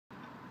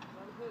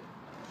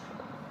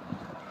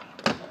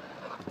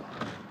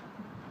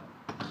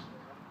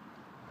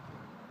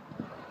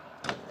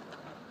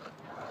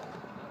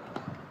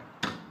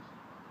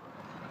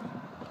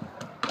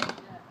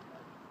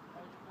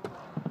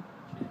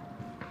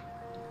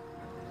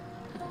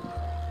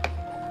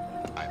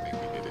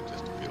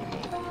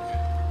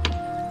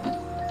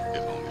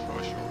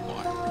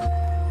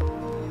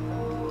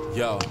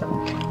Yo,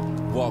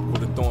 walk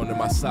with a thorn in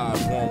my side,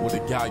 born with a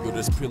guile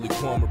that's purely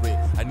cormorant.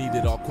 I need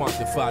it all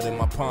quantified in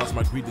my palms,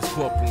 my greed is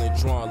corpulent,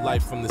 drawing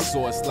life from the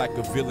source like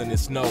a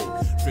villainous node.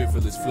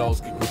 Frivolous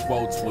flows, kicking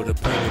quotes with a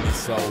pain in his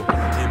soul.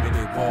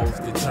 Imminent woes,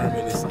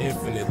 determine its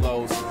infinite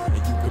lows. And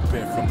you can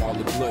bet from all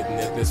the glutton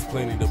that there's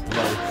plenty to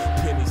blow.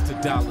 Pennies to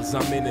dollars,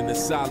 I'm in an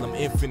asylum,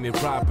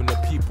 infinite robbing.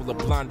 The people are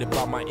blinded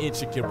by my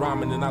intricate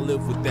rhyming, and I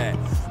live with that.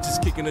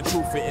 Just kicking the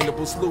truth in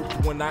interval sloop.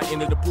 When I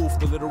enter the booth,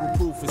 the literal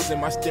proof is in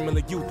my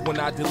stimulant youth. When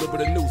I deliver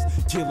the news,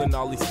 killing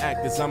all these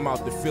actors, I'm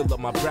out to fill up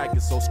my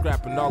bracket. So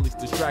scrapping all these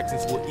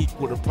distractions will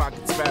equal the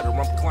pockets fatter.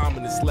 I'm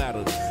climbing this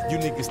ladder. You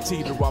niggas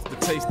teeter off the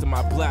taste of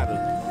my bladder.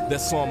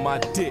 That's on my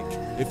dick.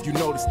 If you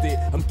noticed it,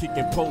 I'm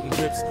kicking potent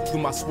rips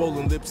through my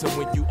swollen lips. And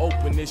when you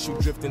open this, you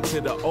drift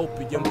into the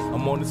opium.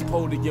 I'm on this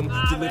podium,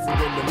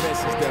 delivering the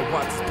message that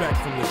watches back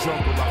from the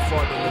jungle. I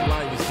fought in the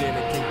lion's den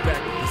and came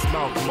back with this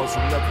mouth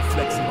muscle, never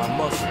flexing my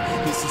muscle.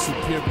 This is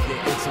superior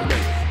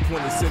intellect.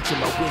 Quintessential,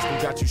 my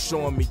wisdom got you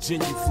showing me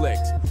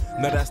genuflect.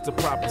 Now that's the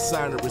proper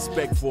sign of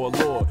respect for a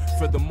lord.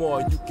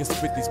 Furthermore, you can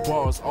spit these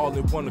bars all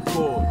in one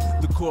accord.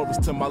 The chorus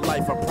to my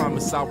life, I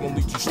promise I won't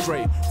lead you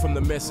straight from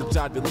the message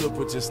I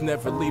deliver, just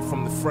never leave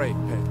from the fray.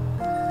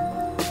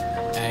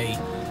 Hey,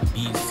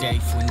 be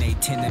safe when they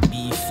tend to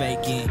be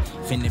faking.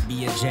 Finna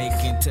be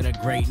adjacent to the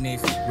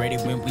greatness. Ready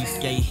when we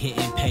skate,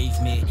 hitting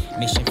pavement.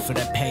 Mission for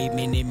the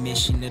pavement,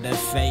 admission to the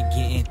fake.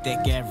 Getting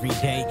thick every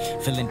day.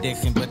 Feeling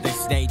distant, but the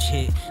stage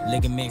hit.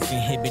 Ligaments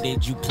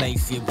inhibited, you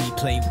place it, we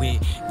play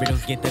with.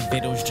 Riddles get the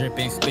vittles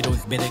dripping.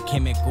 Spittles, bitter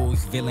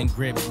chemicals. Villain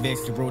grips,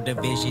 visceral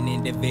division,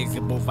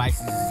 indivisible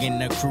vices in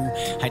the crew.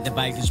 Hide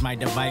devices, my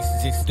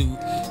devices astute.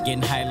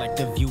 Getting high like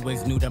the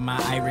viewers new to my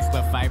iris,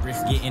 but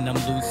fibrous, getting them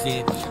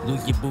lucid.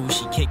 Lose your boo,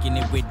 she kicking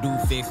it with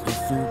doofus. The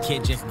fool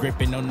kid just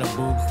gripping on the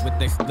boobs with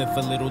the spliff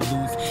a little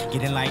loose.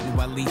 Getting light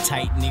while he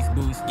tighten his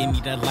boots. Give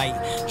me the light.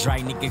 Dry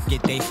niggas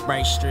get they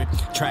sprite strip.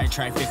 Try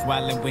fist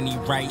wildin' when he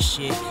write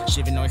shit.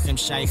 Shivin' on some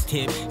shice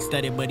tip.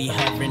 Studied but he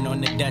hovering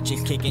on the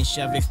Duchess. Kicking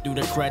shovels through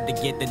the crud to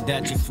get the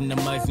Duchess from the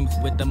Muslims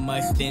with the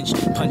mustache.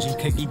 Punching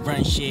cause he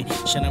run shit.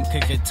 Shut him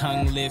cause your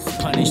tongue lifts.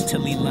 Punish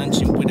till he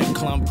lunching with a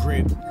clump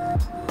grip.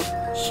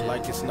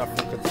 Like it's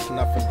nothing cause it's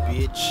nothing,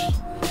 bitch.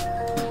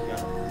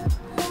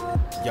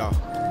 Yo.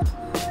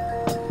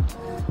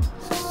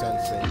 It's a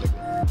sensei, nigga.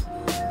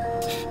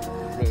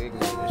 Real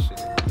ignorant this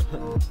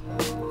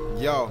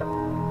shit. Yo.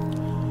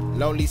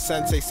 Lonely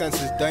sensei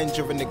senses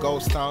danger in the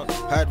ghost town.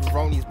 Heard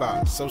Ronnie's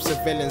bout, so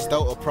civilians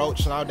don't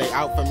approach. Now they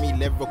out for me,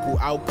 lyrical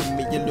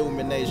alchemy,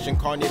 illumination.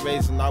 Kanye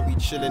raising, now we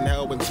chillin'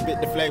 hell and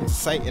spit the flame to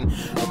Satan.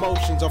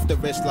 Emotions off the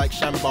wrist like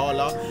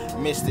Shambhala.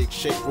 Mystic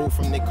shit rule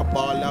from the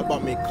Kabbalah.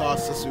 But me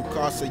Casa,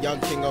 Sukasa, young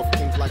king of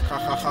kings like ha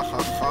ha ha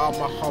ha ha.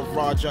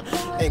 Maharaja.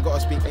 Ain't gotta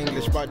speak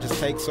English, but just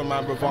take some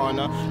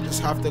marijuana.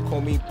 Just have to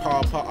call me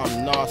Papa,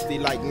 I'm nasty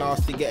like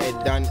nasty, get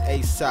it done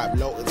ASAP.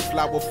 Lotus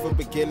flower for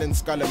beginning,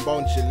 skull and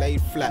bones, you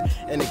laid flat.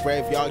 In the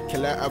graveyard,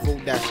 killer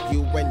evil, that's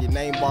you when your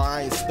name bar.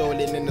 I ain't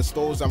stolen in the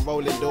stores, I'm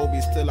rolling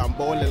Dolby, still I'm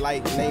ballin'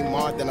 like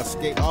Neymar. Then I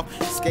skate off,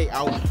 skate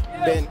out.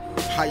 Been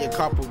high a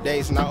couple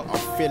days now,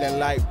 I'm feeling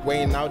like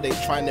Wayne now. They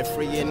trying to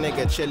free a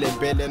nigga, chillin',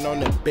 billin' on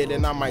the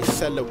bidding. I might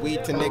sell a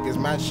weed to niggas,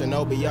 man,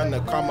 Shinobi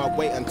undercover.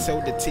 Wait until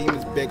the team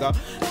is bigger.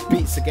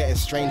 Beats are getting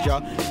stranger.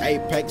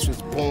 Apex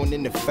was born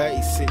in the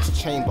 36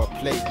 chamber.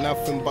 Played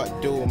nothing but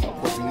doom, my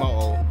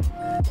Quasimodo.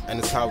 And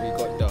it's how we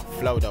got the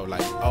flow though,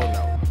 like, oh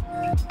no.